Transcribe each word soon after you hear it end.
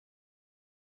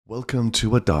Welcome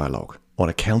to a dialogue on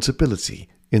accountability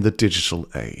in the digital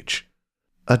age.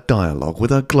 A dialogue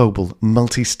with our global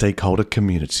multi-stakeholder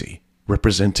community,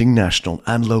 representing national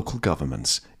and local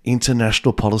governments,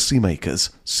 international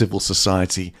policymakers, civil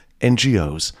society,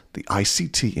 NGOs, the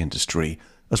ICT industry,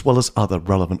 as well as other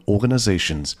relevant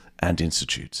organizations and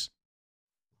institutes.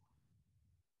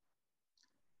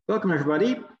 Welcome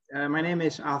everybody. My name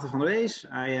is Arthur van der Wees.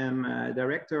 I am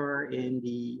director in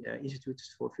the Institute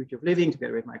for Future of Living,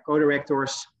 together with my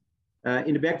co-directors.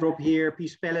 In the backdrop here,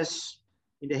 Peace Palace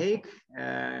in The Hague.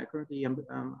 Currently,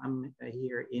 I'm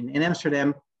here in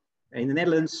Amsterdam, in the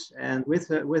Netherlands. And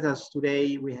with us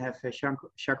today, we have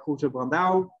Jacques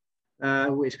Goolse-Brandao,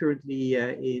 who is currently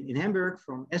in Hamburg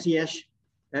from SGS.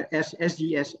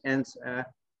 And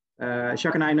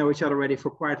Jacques and I know each other already for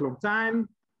quite a long time.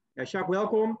 Jacques,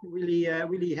 welcome. Really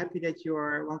happy that you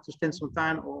want to spend some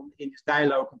time in this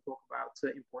dialogue and talk about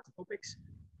important topics.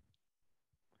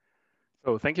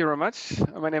 So thank you very much.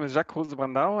 My name is Jacques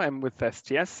Goolse-Brandao. I'm with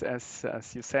SGS,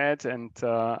 as you said, and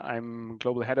I'm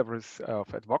global head of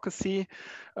advocacy,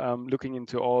 looking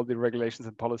into all the regulations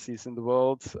and policies in the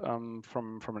world from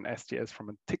an SGS, from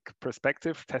a TIC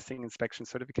perspective, testing, inspection,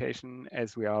 certification,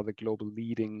 as we are the global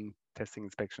leading testing,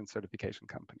 inspection, certification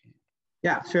company.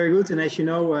 Yeah, very good. And as you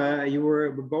know, you were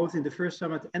both in the first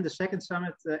summit and the second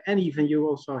summit, and even you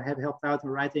also have helped out in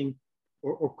writing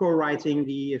or co-writing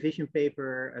the vision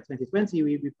paper 2020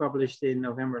 we published in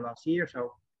November last year.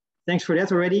 So thanks for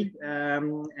that already.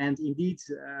 And indeed,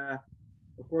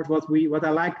 of course, what I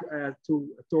like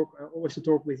always to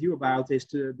talk with you about is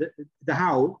the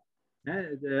how.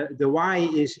 The why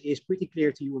is pretty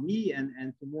clear to you and me,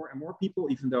 and to more and more people,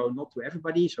 even though not to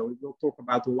everybody. So we will talk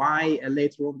about the why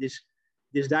later on this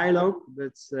dialogue,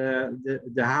 but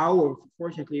the how,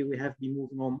 unfortunately, we have been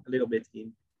moving on a little bit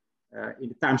in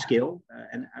the time scale,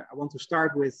 and I want to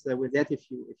start with that, if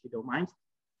you don't mind.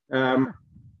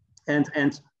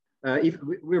 If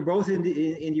we're both in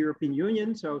the European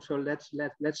Union, so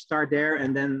let's start there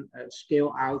and then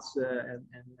scale out, and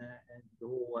the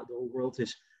whole world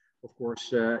is, of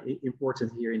course,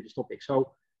 important here in this topic.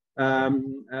 So.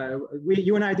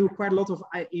 You and I do quite a lot of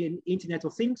Internet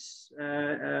of Things,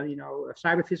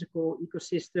 cyber physical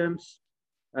ecosystems,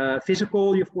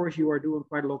 physical. Of course, you are doing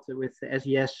quite a lot with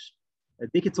SES,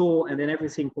 digital, and then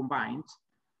everything combined.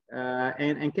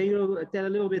 And can you tell a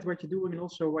little bit what you're doing and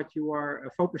also what you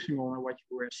are focusing on and what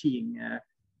you are seeing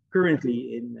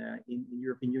currently in the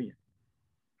European Union?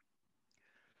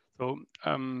 So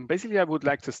basically, I would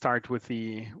like to start with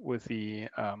the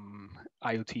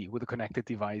IoT, with the connected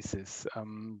devices,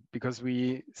 because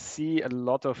we see a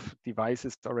lot of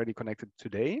devices already connected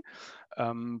today,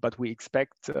 but we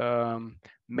expect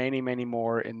many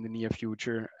more in the near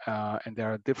future, and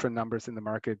there are different numbers in the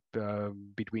market,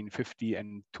 between 50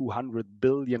 and 200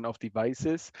 billion of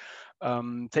devices.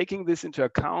 Taking this into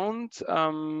account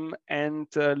and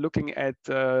looking at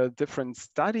different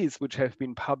studies which have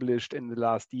been published in the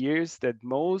last years, that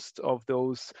most of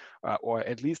those, or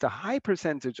at least a high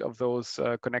percentage of those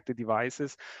connected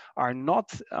devices are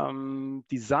not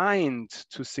designed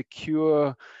to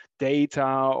secure data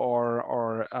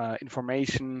or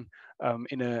information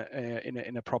in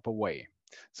a proper way.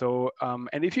 So,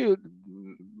 and if you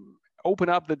open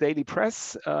up the daily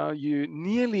press, you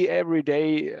nearly every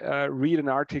day read an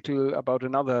article about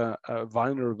another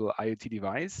vulnerable IoT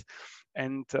device.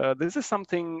 And this is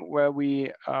something where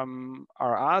we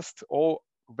are asked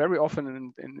very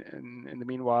often in the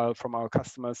meanwhile from our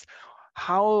customers,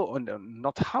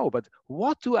 not how, but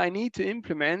what do I need to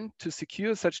implement to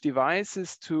secure such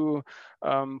devices to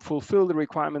fulfill the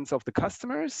requirements of the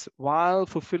customers while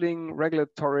fulfilling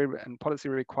regulatory and policy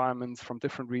requirements from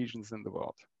different regions in the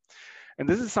world? And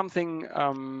this is something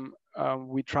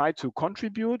we try to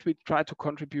contribute. We try to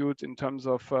contribute in terms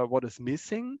of what is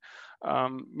missing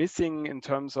in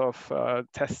terms of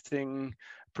testing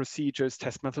procedures,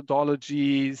 test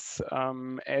methodologies,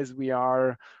 as we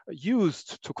are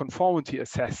used to conformity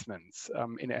assessments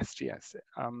in SGS.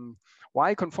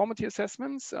 Why conformity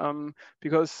assessments?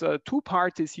 Because two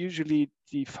parties usually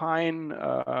define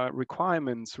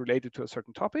requirements related to a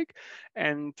certain topic,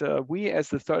 and we as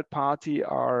the third party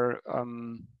are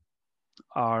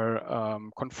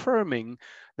confirming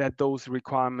that those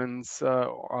requirements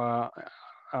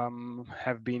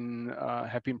have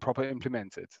been properly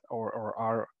implemented or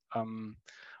are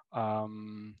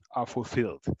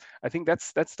fulfilled. I think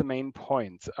that's the main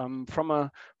point. From a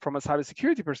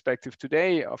cybersecurity perspective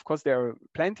today, of course, there are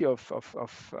plenty of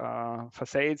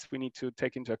facades we need to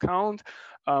take into account.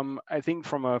 I think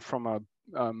from a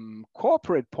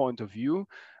corporate point of view,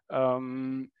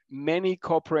 many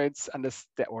corporates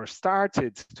understand or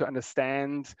started to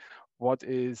understand what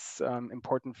is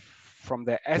important from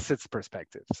their assets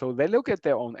perspective. So they look at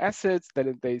their own assets,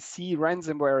 they see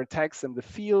ransomware attacks in the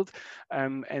field,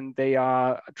 and they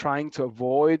are trying to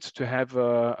avoid to have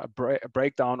a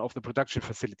breakdown of the production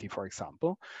facility, for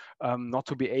example, not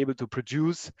to be able to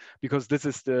produce, because this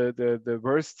is the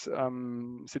worst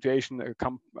situation a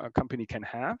company can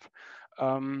have.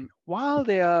 While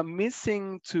they are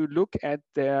missing to look at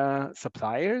their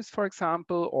suppliers, for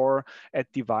example, or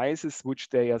at devices which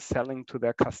they are selling to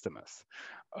their customers,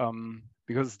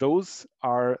 because those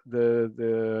are the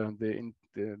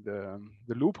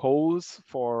loopholes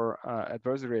for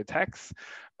adversary attacks,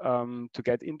 to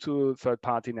get into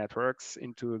third-party networks,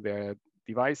 into their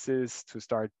devices, to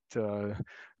start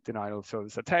denial of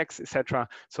service attacks, etc.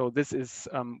 So this is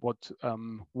what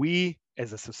we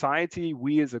as a society,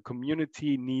 we as a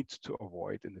community need to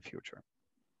avoid in the future.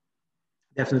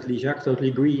 Definitely, Jacques, totally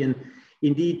agree. And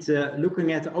indeed,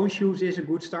 looking at own shoes is a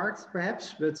good start,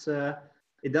 perhaps, but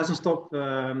it doesn't stop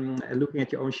looking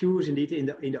at your own shoes. Indeed,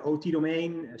 in the OT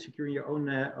domain, securing your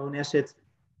own asset,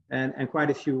 and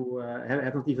quite a few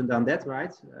have not even done that,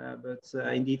 right? But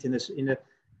indeed, in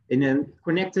a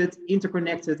connected,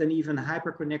 interconnected, and even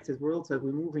hyper-connected world that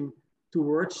we're moving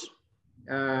towards,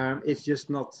 it's just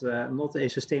not a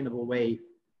sustainable way.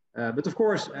 But of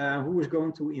course, who is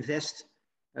going to invest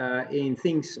in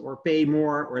things or pay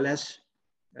more or less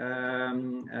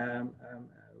when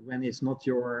it's not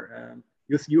your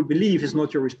you believe is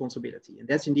not your responsibility? And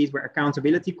that's indeed where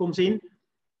accountability comes in.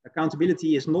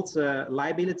 Accountability is not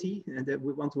liability, and that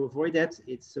we want to avoid that.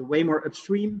 It's way more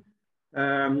upstream.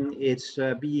 It's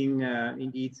being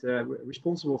indeed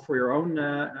responsible for your own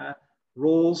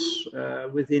roles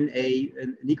within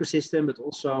an ecosystem, but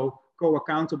also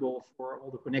co-accountable for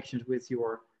all the connections with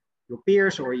your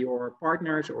peers or your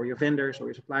partners or your vendors or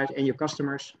your suppliers and your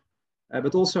customers,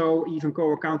 but also even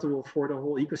co-accountable for the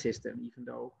whole ecosystem, even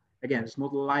though, again, it's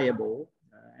not liable.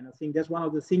 And I think that's one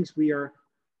of the things we are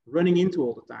running into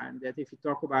all the time, that if you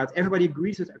talk about, everybody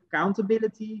agrees with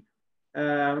accountability,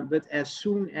 but as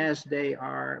soon as we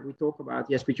talk about,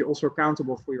 yes, but you're also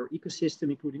accountable for your ecosystem,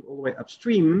 including all the way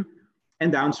upstream and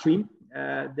downstream,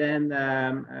 then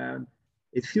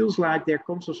it feels like there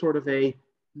comes a sort of a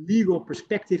legal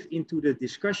perspective into the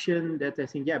discussion that they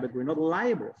think, yeah, but we're not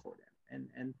liable for them.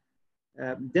 And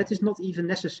that is not even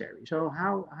necessary. So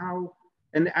how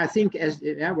and I think as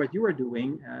what you are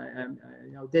doing,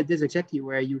 that is exactly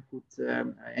where you could,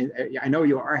 and I know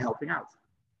you are helping out.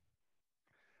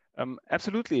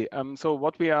 Absolutely. So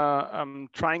what we are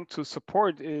trying to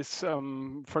support is,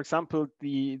 for example,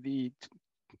 to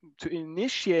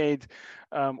initiate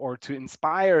or to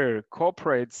inspire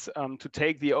corporates to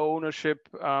take the ownership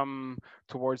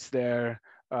towards their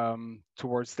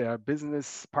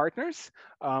business partners,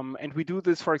 and we do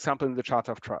this, for example, in the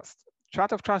Charter of Trust.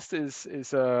 Charter of Trust is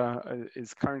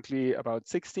currently about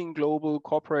 16 global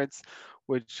corporates,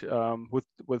 which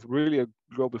with really a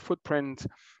global footprint,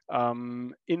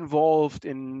 involved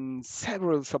in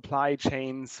several supply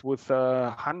chains with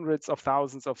hundreds of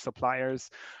thousands of suppliers.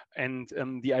 And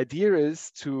the idea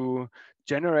is to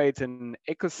generate an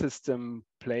ecosystem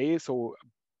play, so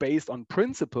based on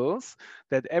principles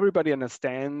that everybody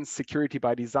understands: security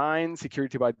by design,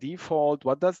 security by default.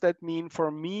 What does that mean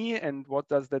for me, and what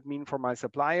does that mean for my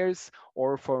suppliers,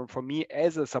 or for me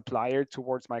as a supplier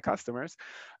towards my customers?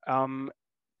 And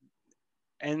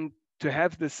to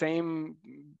have the same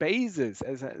basis,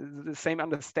 as the same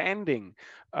understanding,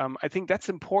 I think that's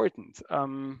important.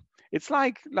 It's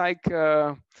like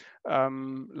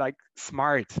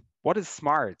smart. What is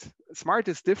smart? Smart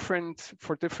is different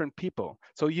for different people.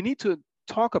 So you need to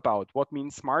talk about what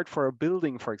means smart for a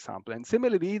building, for example. And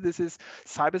similarly, this is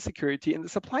cybersecurity in the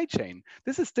supply chain.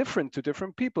 This is different to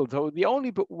different people. So the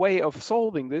only way of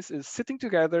solving this is sitting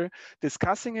together,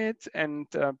 discussing it, and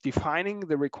defining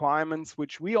the requirements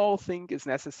which we all think is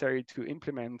necessary to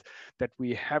implement that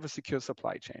we have a secure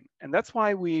supply chain. And that's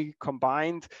why we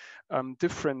combined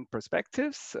different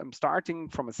perspectives, starting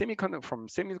from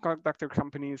semiconductor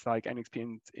companies like NXP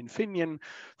and Infineon,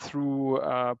 through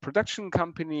production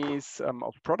companies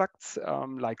of products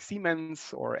like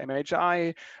Siemens or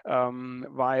MHI,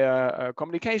 via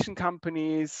communication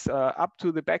companies, up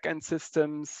to the back-end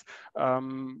systems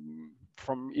from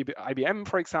IBM,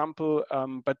 for example.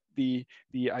 But the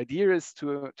idea is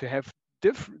to have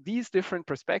these different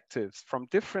perspectives from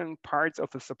different parts of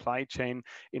the supply chain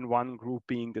in one group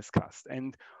being discussed.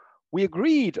 And we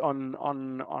agreed on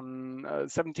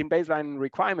 17 baseline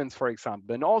requirements, for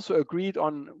example, and also agreed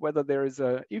on whether there is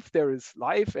if there is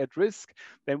life at risk,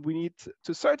 then we need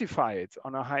to certify it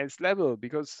on a highest level,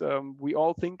 because we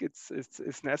all think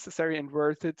it's necessary and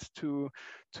worth it to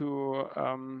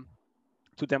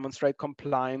demonstrate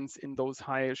compliance in those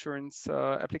high assurance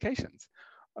applications,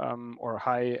 or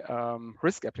high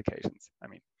risk applications, I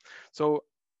mean. So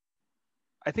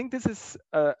I think this is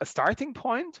a starting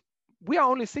point. We are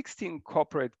only 16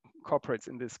 corporates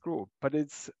in this group, but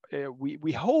it's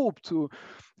we hope to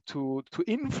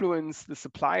influence the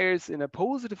suppliers in a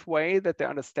positive way, that they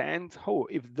understand, oh,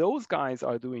 if those guys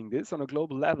are doing this on a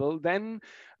global level, then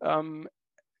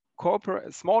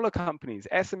smaller companies,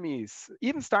 SMEs,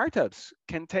 even startups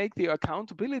can take the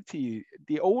accountability,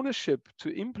 the ownership to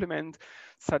implement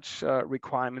such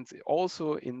requirements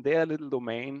also in their little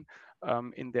domain,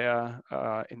 in their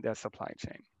supply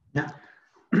chain. Yeah,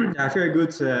 yeah, very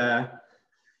good to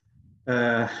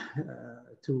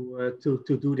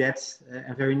do that,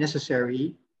 and very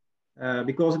necessary,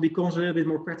 because it becomes a little bit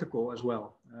more practical as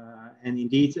well, and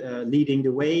indeed leading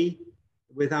the way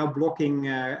without blocking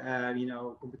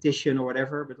competition or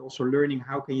whatever, but also learning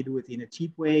how can you do it in a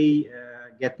cheap way,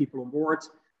 get people on board.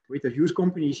 With the huge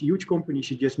companies you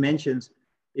just mentioned,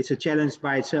 it's a challenge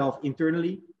by itself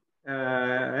internally.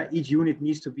 Each unit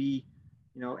needs to be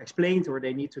explained, or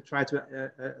they need to try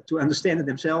to understand it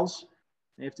themselves.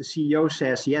 And if the CEO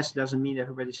says yes, doesn't mean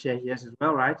everybody says yes as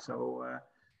well, right? So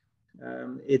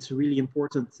it's a really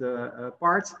important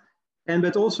part.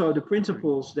 But also the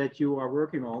principles that you are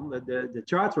working on, the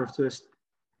Charter of Trust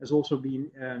has also been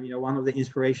one of the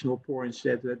inspirational points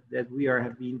that we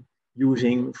have been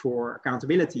using for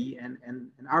accountability. And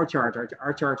our charter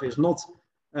is not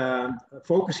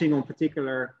focusing on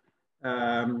particular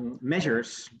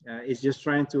measures. It's just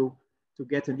trying to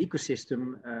get an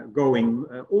ecosystem going,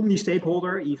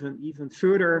 omni-stakeholder, even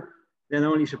further than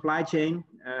only supply chain.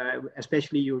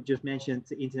 Especially you just mentioned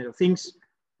the Internet of Things.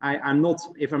 I'm not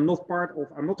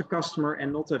a customer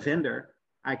and not a vendor,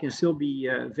 I can still be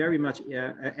very much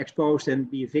exposed and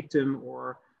be a victim,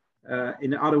 or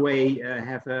in the other way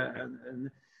have a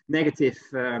negative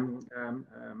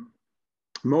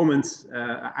moment,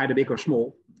 either big or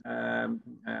small.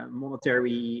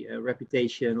 Monetary,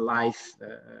 reputation, life,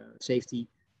 safety,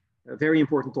 very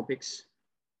important topics.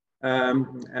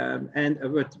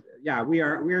 But yeah, we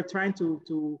are trying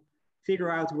to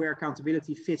figure out where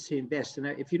accountability fits in best. And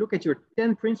if you look at your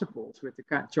 10 principles with the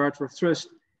Charter of Trust,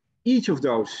 each of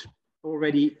those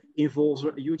already involves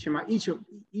a huge amount,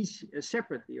 each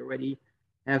separately already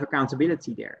have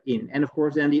accountability there in. And of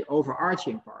course, then the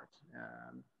overarching part.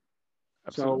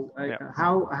 So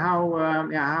how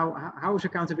is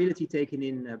accountability taken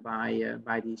in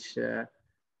by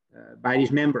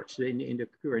these members in the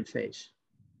current phase?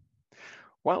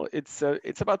 Well, it's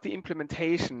about the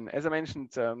implementation. As I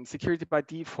mentioned, security by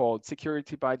default,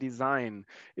 security by design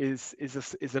is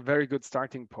a very good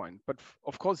starting point. But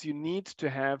of course, you need to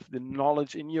have the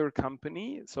knowledge in your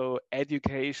company. So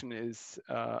education is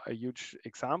a huge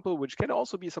example, which can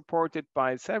also be supported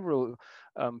by several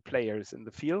players in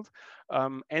the field,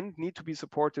 and need to be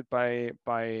supported by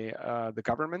the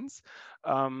governments.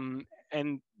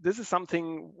 And this is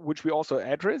something which we also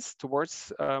address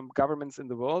towards governments in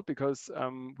the world, because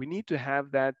we need to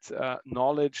have that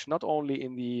knowledge not only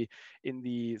in the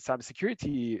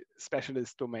cybersecurity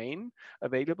specialist domain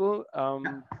available.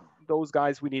 Those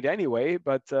guys we need anyway,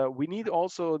 but we need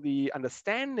also the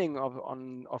understanding of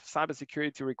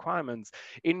cybersecurity requirements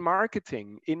in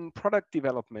marketing, in product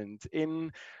development,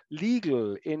 in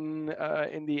legal, in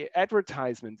the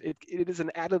advertisement. It is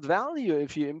an added value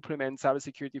if you implement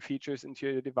cybersecurity features into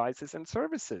your devices and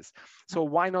services. So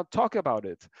why not talk about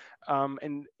it?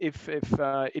 And if it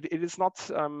is not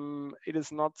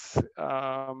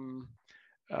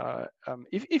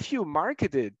if you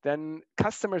market it, then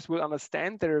customers will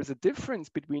understand there is a difference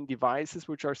between devices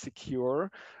which are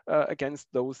secure against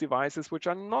those devices which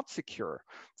are not secure.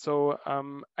 So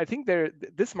I think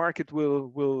this market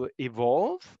will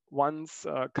evolve once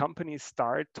companies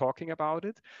start talking about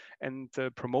it and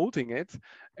promoting it.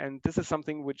 And this is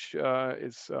something which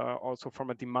is also from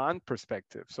a demand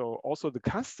perspective. So also the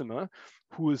customer,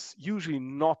 who is usually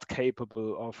not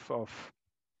capable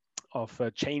of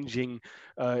changing,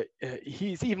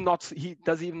 he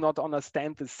does even not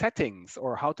understand the settings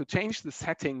or how to change the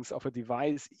settings of a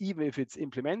device, even if it's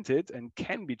implemented and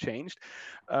can be changed.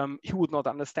 He would not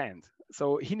understand.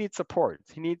 So he needs support.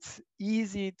 He needs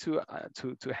easy to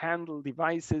handle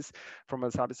devices from a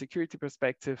cybersecurity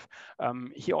perspective.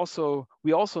 We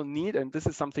also need, and this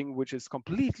is something which is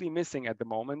completely missing at the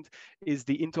moment, is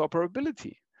the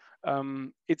interoperability.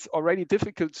 it's already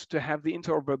difficult to have the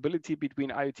interoperability between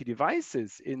IoT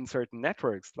devices in certain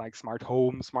networks, like smart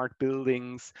homes, smart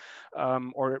buildings,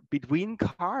 or between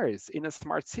cars in a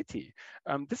smart city.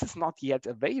 This is not yet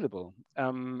available.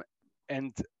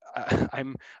 And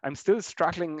I'm still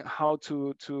struggling how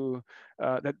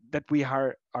that we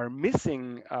are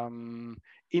missing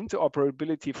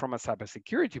interoperability from a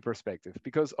cybersecurity perspective,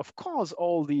 because of course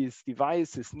all these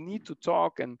devices need to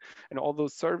talk, and all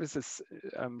those services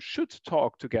should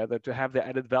talk together to have the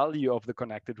added value of the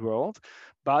connected world,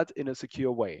 but in a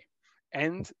secure way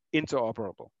and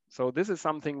interoperable. So this is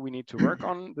something we need to work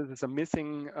on. This is a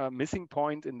missing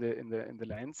point in the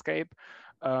landscape,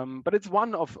 but it's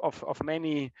one of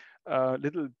many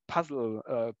little puzzle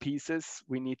pieces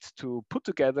we need to put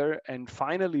together, and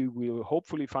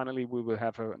hopefully we will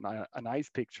have a nice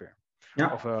picture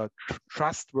of a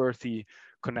trustworthy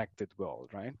connected world,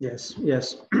 right? Yes,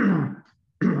 yes.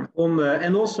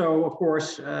 And also, of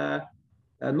course,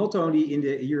 not only in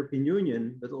the European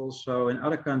Union, but also in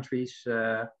other countries,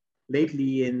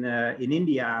 lately in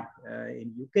India,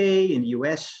 in the UK, in the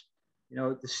US,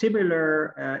 the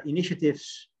similar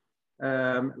initiatives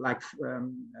like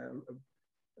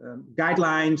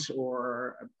guidelines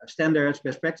or standards,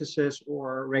 best practices,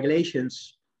 or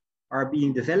regulations are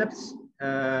being developed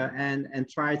and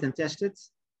tried and tested.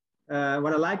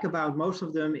 What I like about most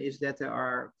of them is that they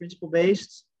are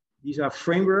principle-based. These are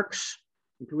frameworks,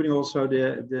 including also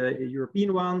the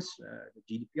European ones, the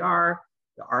GDPR,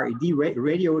 the RED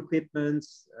radio equipment,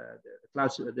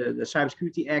 the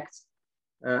Cybersecurity Act.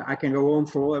 I can go on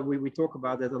for, we talk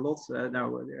about that a lot.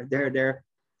 Now,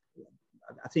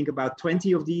 I think about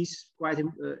 20 of these quite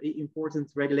important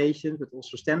regulations, but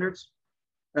also standards.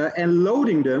 And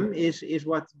loading them is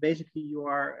what basically you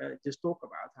are just talk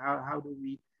about. How do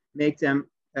we make them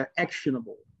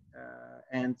actionable?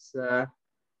 And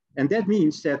that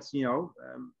means that,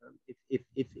 if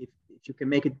you can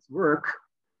make it work,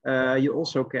 you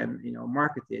also can,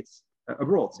 market it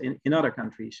abroad in other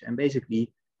countries, and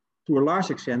basically to a large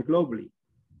extent globally.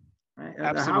 Right?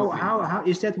 Absolutely. How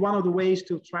is that one of the ways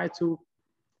to try to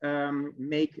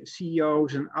make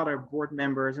CEOs and other board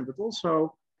members, but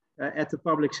also at the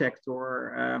public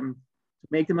sector, to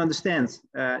make them understand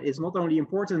it's not only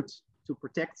important to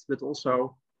protect, but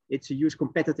also it's a huge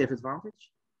competitive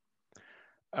advantage?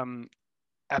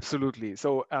 Absolutely.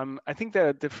 So I think there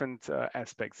are different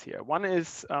aspects here. One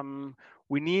is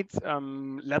we need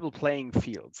level playing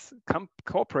fields.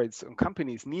 Corporates and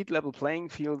companies need level playing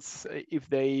fields if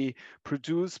they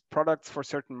produce products for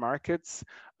certain markets,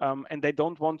 and they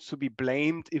don't want to be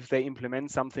blamed if they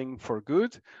implement something for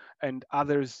good and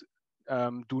others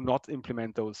do not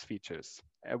implement those features,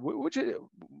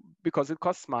 because it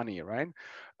costs money, right?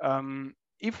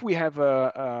 If we have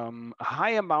a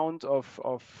high amount of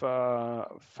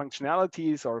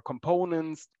functionalities or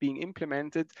components being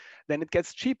implemented, then it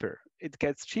gets cheaper.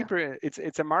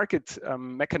 It's a market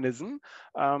mechanism,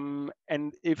 and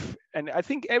I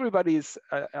think everybody is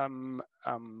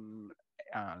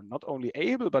not only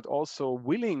able but also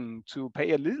willing to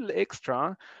pay a little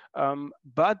extra,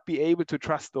 but be able to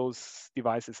trust those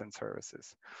devices and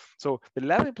services. So the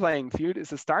level playing field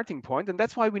is a starting point, and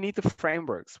that's why we need the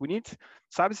frameworks. We need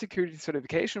cybersecurity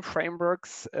certification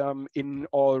frameworks in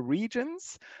all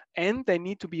regions, and they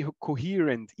need to be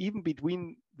coherent even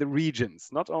between the regions.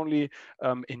 Not only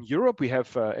in Europe, we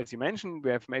have, as you mentioned,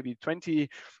 we have maybe 20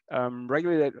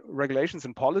 regulations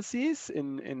and policies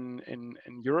in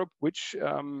Europe which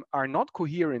are not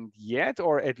coherent yet,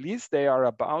 or at least they are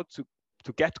about to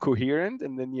get coherent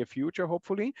in the near future,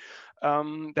 hopefully,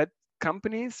 that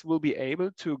companies will be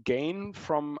able to gain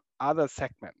from other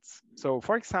segments. So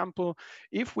for example,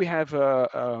 if we have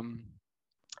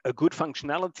a good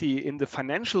functionality in the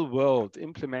financial world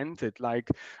implemented, like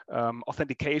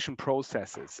authentication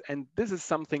processes. And this is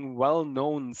something well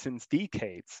known since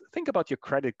decades. Think about your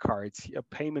credit cards, your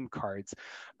payment cards,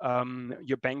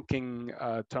 your banking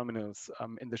terminals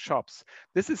in the shops.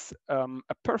 This is a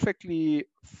perfectly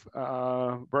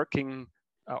working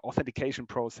authentication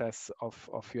process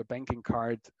of your banking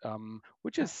card,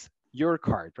 which is your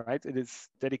card, right? It is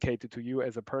dedicated to you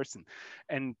as a person.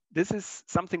 And this is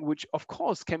something which, of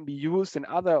course, can be used in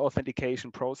other authentication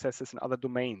processes in other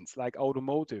domains, like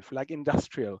automotive, like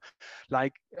industrial,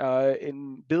 like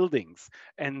in buildings.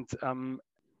 And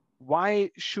why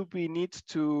should we need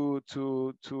to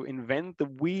invent the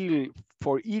wheel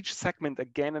for each segment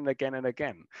again and again and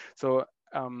again? So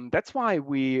that's why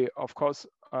we, of course,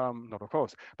 not of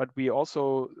course, but we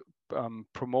also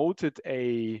promoted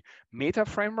a meta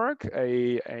framework,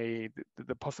 the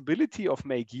possibility of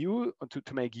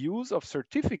to make use of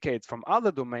certificates from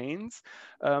other domains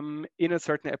in a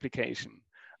certain application.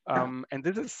 And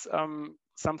this is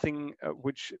something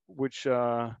which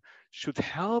should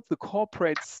help the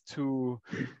corporates to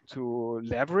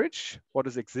leverage what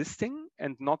is existing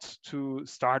and not to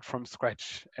start from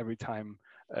scratch every time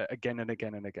again and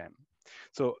again and again.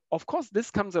 So of course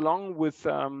this comes along with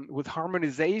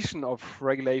harmonization of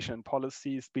regulation and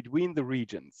policies between the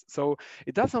regions. So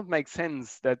it does not make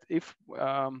sense that if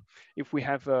we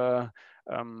have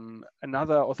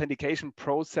another authentication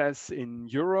process in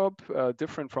Europe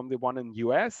different from the one in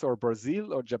US or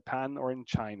Brazil or Japan or in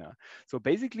China. So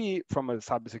basically from a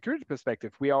cybersecurity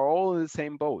perspective, we are all in the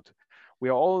same boat. We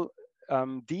are all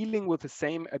dealing with the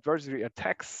same adversary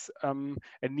attacks and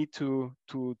need to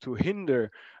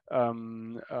hinder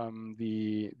the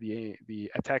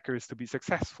attackers to be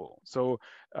successful. So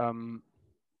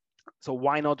so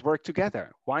why not work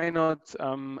together? Why not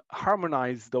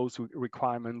harmonize those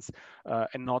requirements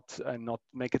and not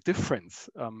make a difference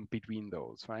between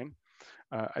those, right?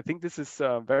 I think this is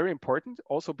very important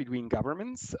also between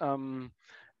governments.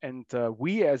 And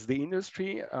we as the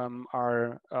industry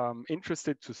are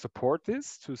interested to support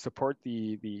this, to support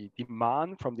the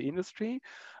demand from the industry.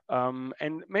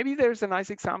 And maybe there's a nice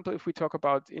example if we talk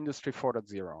about Industry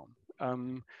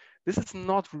 4.0. This is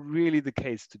not really the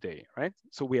case today, right?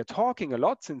 So we are talking a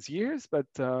lot since years, but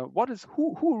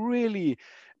who really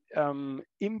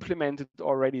implemented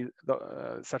already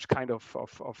such kind of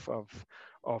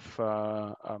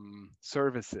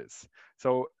services?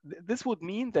 So this would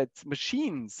mean that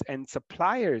machines and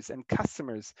suppliers and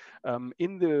customers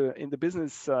in the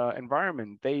business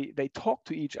environment, they talk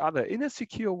to each other in a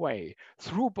secure way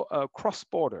through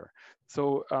cross-border.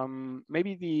 So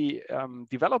maybe the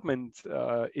development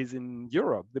is in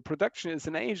Europe, the production is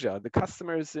in Asia, the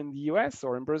customers in the US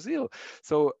or in Brazil.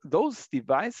 So those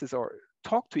devices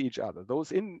talk to each other,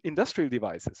 those industrial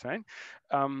devices, right?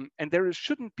 And there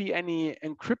shouldn't be any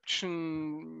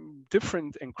encryption,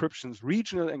 different encryptions,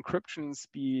 regional encryptions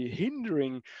be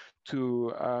hindering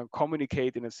to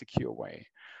communicate in a secure way.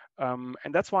 And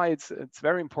that's why it's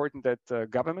very important that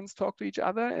governments talk to each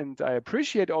other. And I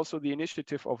appreciate also the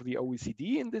initiative of the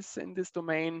OECD in this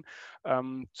domain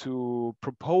to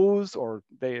propose, or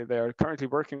they are currently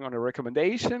working on a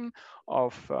recommendation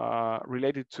of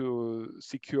related to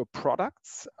secure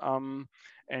products. And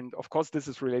of course, this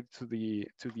is related to the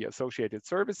associated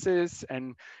services,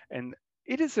 and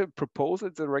it is a proposal,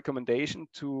 it's a recommendation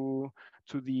to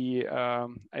the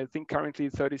I think currently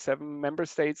 37 member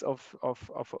states of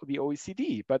the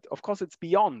OECD. But of course, it's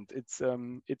beyond. It's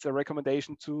a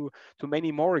recommendation to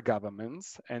many more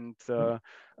governments, and to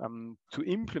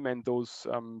implement those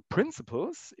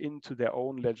principles into their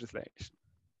own legislation.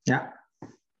 Yeah.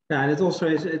 Yeah, and it also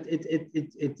is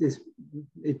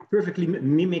it perfectly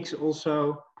mimics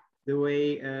also the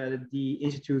way the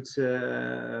institute,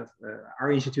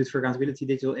 our Institute for Accountability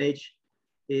Digital Age,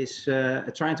 is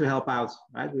trying to help out.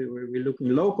 Right, we're looking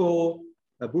local,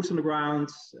 boots on the ground,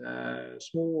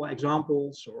 small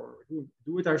examples, or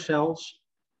do it ourselves,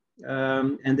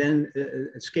 and then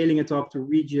scaling it up to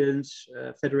regions,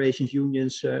 federations,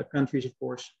 unions, countries, of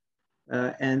course,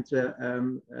 and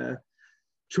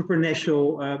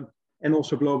supranational and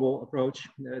also global approach.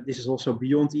 This is also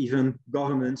beyond even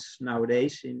governments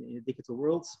nowadays in a digital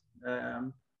world.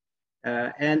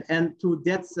 And to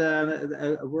that,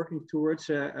 working towards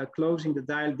closing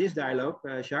this dialogue,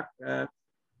 Jacques,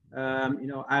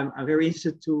 I'm very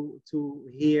interested to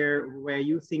hear where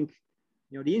you think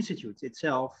the Institute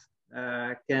itself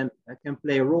can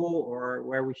play a role, or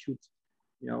where we should,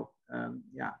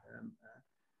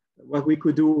 what we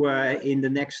could do in the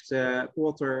next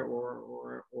quarter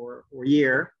or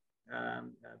year,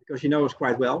 because you know us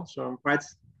quite well. So I'm quite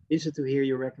interested to hear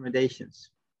your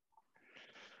recommendations.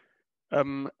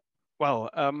 I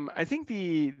think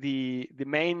the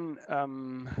main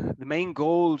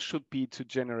goal should be to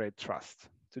generate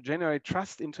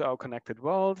trust into our connected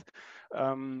world,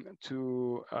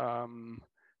 to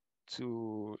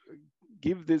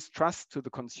give this trust to the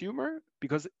consumer,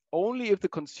 because only if the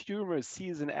consumer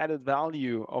sees an added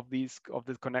value of this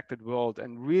connected world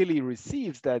and really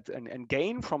receives that and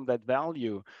gain from that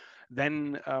value,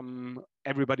 then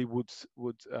everybody would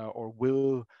or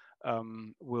will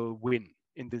win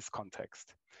in this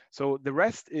context. So the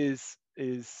rest is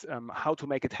how to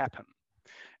make it happen.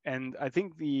 And I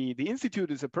think the institute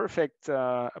is a perfect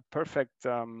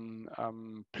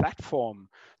platform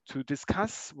to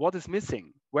discuss what is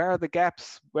missing, where are the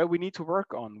gaps, where we need to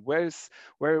work on, where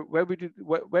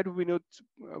do we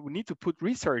need to put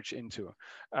research into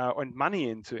and money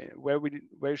into it,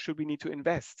 where should we need to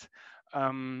invest.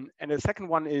 And the second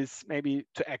one is maybe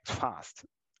to act fast.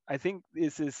 I think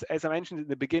this is, as I mentioned in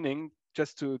the beginning,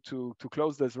 just to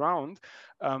close this round,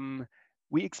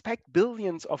 we expect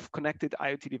billions of connected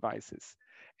IoT devices.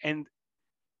 And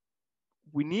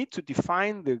we need to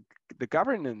define the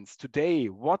governance today,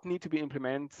 what need to be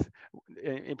implemented,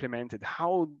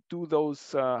 how do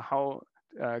those,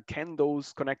 can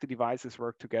those connected devices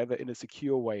work together in a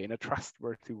secure way, in a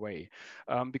trustworthy way?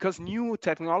 Because new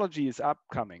technology is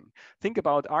upcoming. Think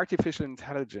about artificial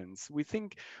intelligence.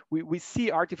 We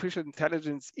see artificial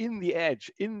intelligence in the edge,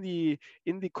 in the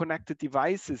connected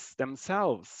devices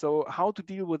themselves. So how to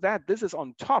deal with that? This is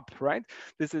on top, right?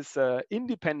 This is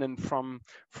independent from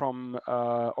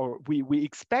or we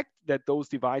expect that those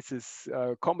devices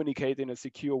communicate in a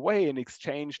secure way and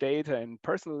exchange data and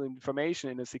personal information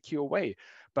in a secure way.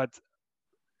 But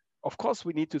of course,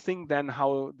 we need to think then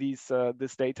how this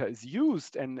data is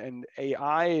used, and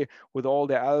AI with all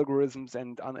the algorithms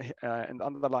and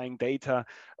underlying data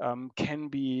can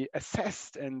be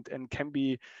assessed and can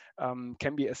be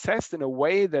assessed in a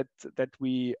way that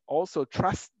we also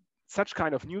trust such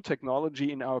kind of new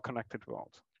technology in our connected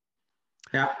world.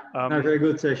 Yeah, no, very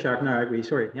good, Jacques. No, I agree.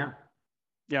 Sorry. Yeah.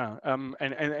 Yeah,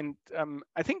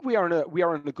 I think we are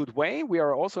in a good way. We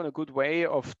are also in a good way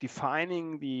of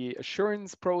defining the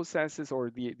assurance processes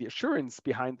or the assurance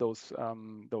behind those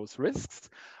risks.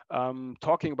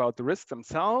 Talking about the risks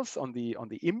themselves, on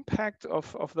the impact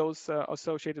of those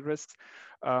associated risks,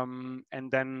 and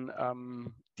then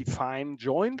define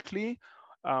jointly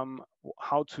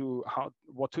what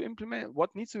to implement,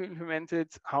 what needs to be implemented,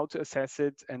 how to assess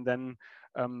it, and then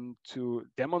to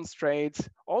demonstrate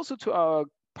also to our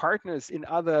partners in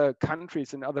other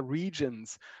countries, in other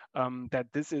regions, that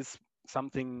this is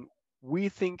something we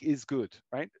think is good,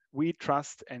 right? We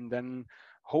trust, and then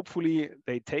hopefully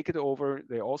they take it over,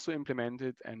 they also implement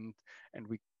it, and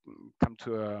we come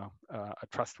to a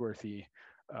trustworthy,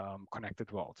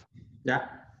 connected world. Yeah.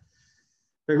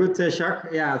 Very good, Jacques.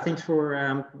 Yeah, thanks for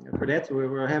that. We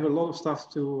will have a lot of stuff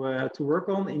to work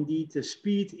on. Indeed, the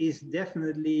speed is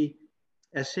definitely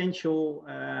essential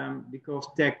because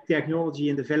technology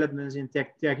and developments in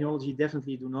technology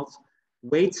definitely do not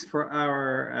wait for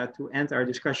our to end our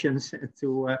discussions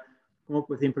to come up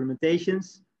with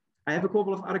implementations. I have a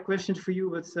couple of other questions for you,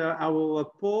 but I will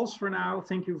pause for now.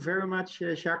 Thank you very much,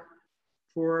 Jacques,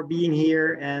 for being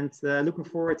here, and looking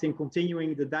forward in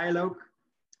continuing the dialogue.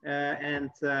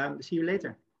 And see you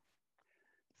later.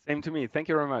 Same to me. Thank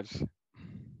you very much.